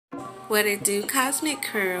What it do, Cosmic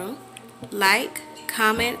Crew? Like,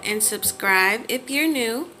 comment, and subscribe if you're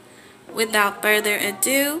new. Without further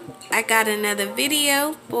ado, I got another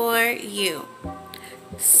video for you.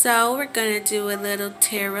 So we're gonna do a little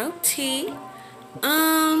tarot tea.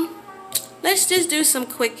 Let's just do some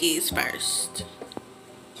quickies first.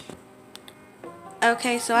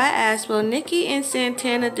 Okay, so I asked, will Nicki and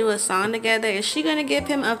Santana do a song together? Is she gonna give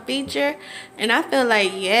him a feature? And I feel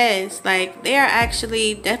like yes, like they are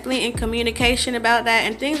actually definitely in communication about that,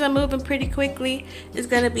 and things are moving pretty quickly. It's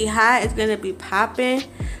gonna be hot, it's gonna be popping.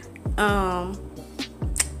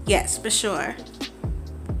 Yes, for sure.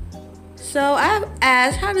 So I've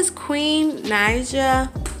asked, how does Queen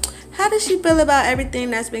Naija, how does she feel about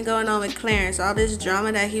everything that's been going on with Clarence, all this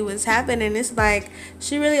drama that he was having? And it's like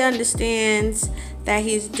she really understands that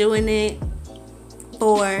he's doing it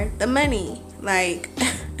for the money. Like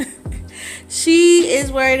she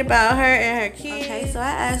is worried about her and her kids. Okay, so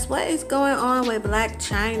I asked, what is going on with Black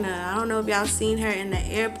Chyna? I don't know if y'all seen her in the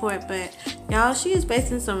airport, but y'all, she is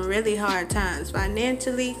facing some really hard times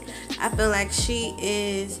financially. I feel like she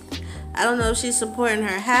is, I don't know if she's supporting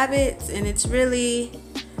her habits, and it's really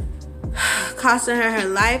costing her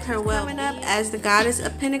life, her well-being. Coming up as the Goddess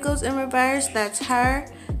of Pentacles in reverse, that's her.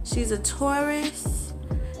 She's a Taurus.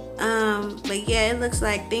 But yeah, it looks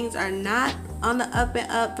like things are not on the up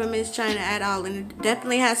and up for Miss Chyna at all, and it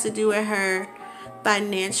definitely has to do with her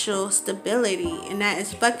financial stability, and that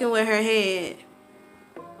is fucking with her head.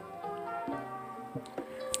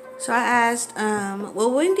 So I asked,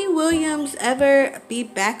 will Wendy Williams ever be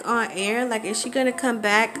back on air? Like, is she gonna come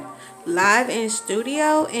back live in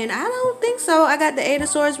studio? And I don't think so. I got the Eight of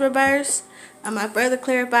Swords reverse. I further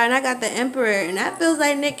clarified, and I got the Emperor, and that feels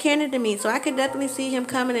like Nick Cannon to me. So I could definitely see him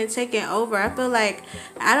coming and taking over. I feel like,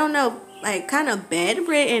 I don't know, like kind of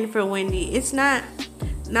bedridden for Wendy. It's not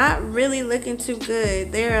really looking too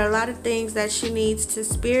good. There are a lot of things that she needs to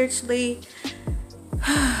spiritually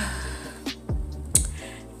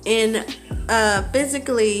and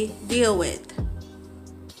physically deal with.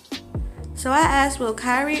 So I asked, will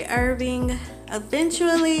Kyrie Irving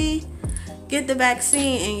eventually get the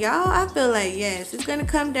vaccine? And y'all, I feel like yes, it's gonna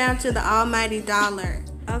come down to the almighty dollar.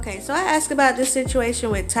 Okay, so I asked about this situation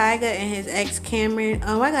with Tyga and his ex Cameron.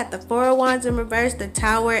 I got the Four of Wands in reverse, the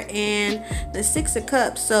Tower, and the Six of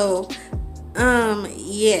Cups. So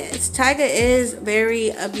yes, Tyga is very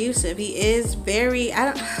abusive. He is very,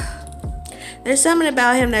 there's something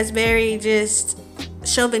about him that's very just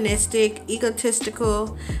chauvinistic,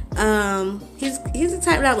 egotistical. He's the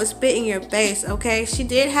type that would spit in your face. Okay, she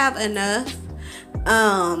did have enough.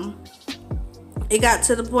 It got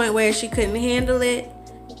to the point where she couldn't handle it,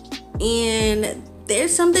 and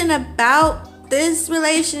there's something about this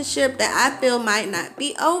relationship that I feel might not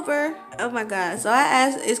be over. Oh my god. So I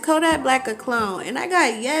asked, is Kodak Black a clone? And I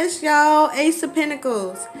got yes, y'all. Ace of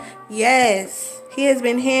Pentacles. Yes, he has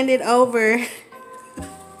been handed over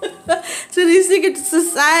to these secret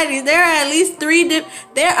societies. There are at least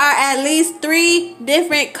three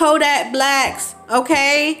different Kodak Blacks.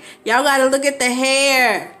 Okay, y'all gotta look at the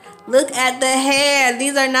hair. Look at the hair.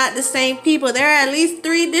 These are not the same people. There are at least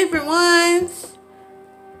 3 different ones.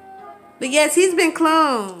 But yes, he's been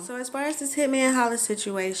cloned. So as far as this Hitman Holla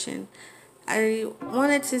situation, I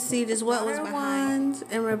wanted to see just what was behind.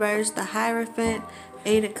 In reverse, the Hierophant,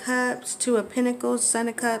 Eight of Cups, Two of Pentacles, Son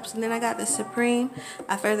of Cups, and then I got the Supreme.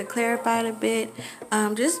 I further clarified a bit.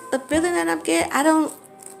 Just the feeling that I'm getting, I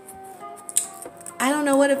don't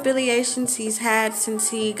know what affiliations he's had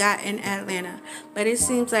since he got in Atlanta, but it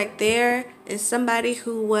seems like there is somebody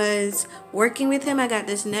who was working with him. I got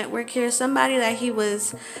this network here, somebody that he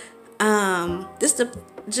was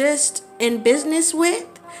just in business with,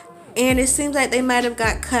 and it seems like they might have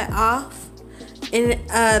got cut off, and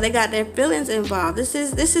they got their feelings involved. This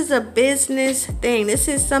is a business thing. This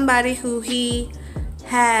is somebody who he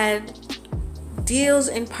had deals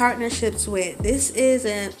and partnerships with.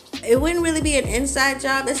 It wouldn't really be an inside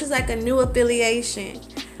job. This is like a new affiliation.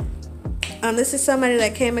 This is somebody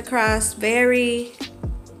that came across very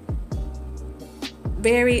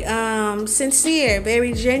sincere,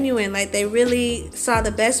 very genuine. Like they really saw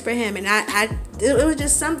the best for him, and it was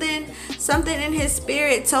just something in his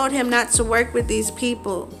spirit told him not to work with these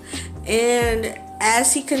people. And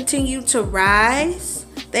as he continued to rise,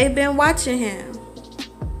 they've been watching him.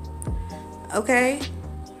 Okay,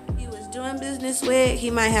 he was doing business with,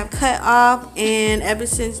 he might have cut off, and ever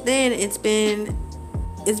since then it's been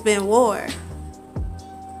war.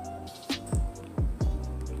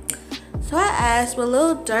 So I asked, will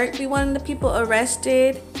Lil Durk be one of the people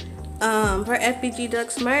arrested for FBG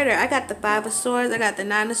Duck's murder. I got the 5 of Swords, I got the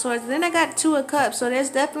 9 of Swords, and then I got 2 of Cups. So there's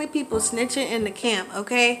definitely people snitching in the camp,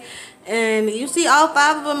 okay? And you see all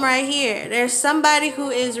 5 of them right here. There's somebody who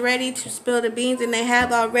is ready to spill the beans, and they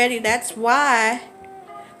have already. That's why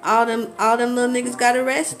all them little niggas got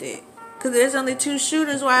arrested. Cause there's only 2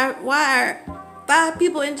 shooters. Why are 5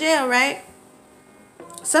 people in jail, right?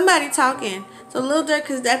 Somebody talking. So Lil Durk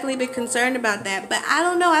has definitely been concerned about that. But I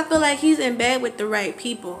don't know. I feel like he's in bed with the right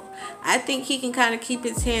people. I think he can kind of keep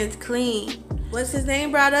his hands clean. Was his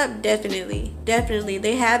name brought up? Definitely. Definitely.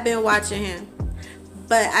 They have been watching him.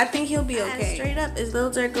 But I think he'll be okay. And straight up, is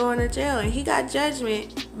Lil Durk going to jail? And he got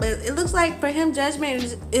judgment. But it looks like for him,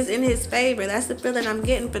 judgment is in his favor. That's the feeling I'm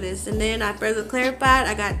getting for this. And then I further clarified,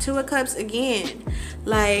 I got 2 of Cups again.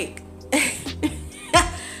 Like,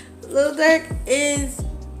 Lil Durk is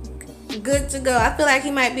good to go. I feel like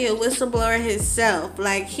he might be a whistleblower himself.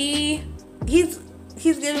 Like he's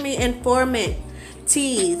giving me informant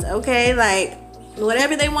tease, okay? Like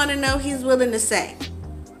whatever they want to know, he's willing to say.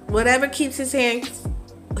 Whatever keeps his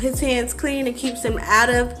hands clean and keeps him out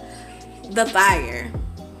of the fire.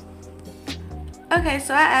 Okay,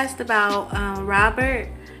 so I asked about Robert,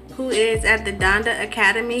 who is at the Donda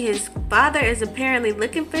Academy. His father is apparently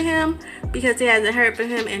looking for him because he hasn't heard from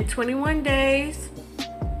him in 21 days.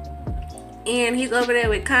 And he's over there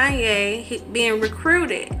with Kanye being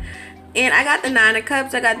recruited. And I got the 9 of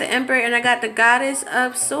Cups, I got the Emperor, and I got the Goddess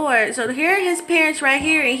of Swords. So here are his parents right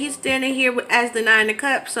here, and he's standing here as the 9 of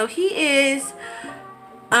Cups. So he is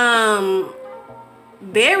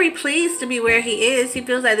very pleased to be where he is. He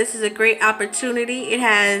feels like this is a great opportunity. It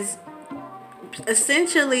has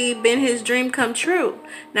essentially been his dream come true.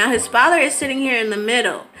 Now his father is sitting here in the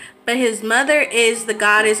middle, but his mother is the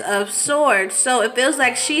Goddess of Swords. So it feels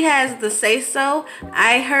like she has the say-so.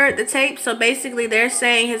 I heard the tape. So basically they're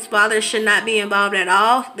saying his father should not be involved at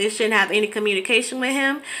all. They shouldn't have any communication with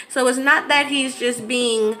him. So it's not that he's just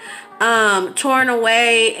being torn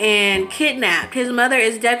away and kidnapped. His mother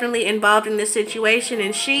is definitely involved in this situation,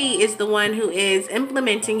 and she is the one who is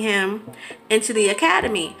implementing him into the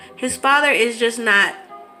academy. His father is just not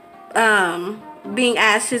being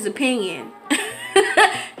asked his opinion.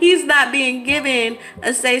 He's not being given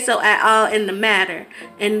a say-so at all in the matter,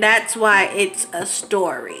 and that's why it's a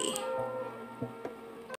story.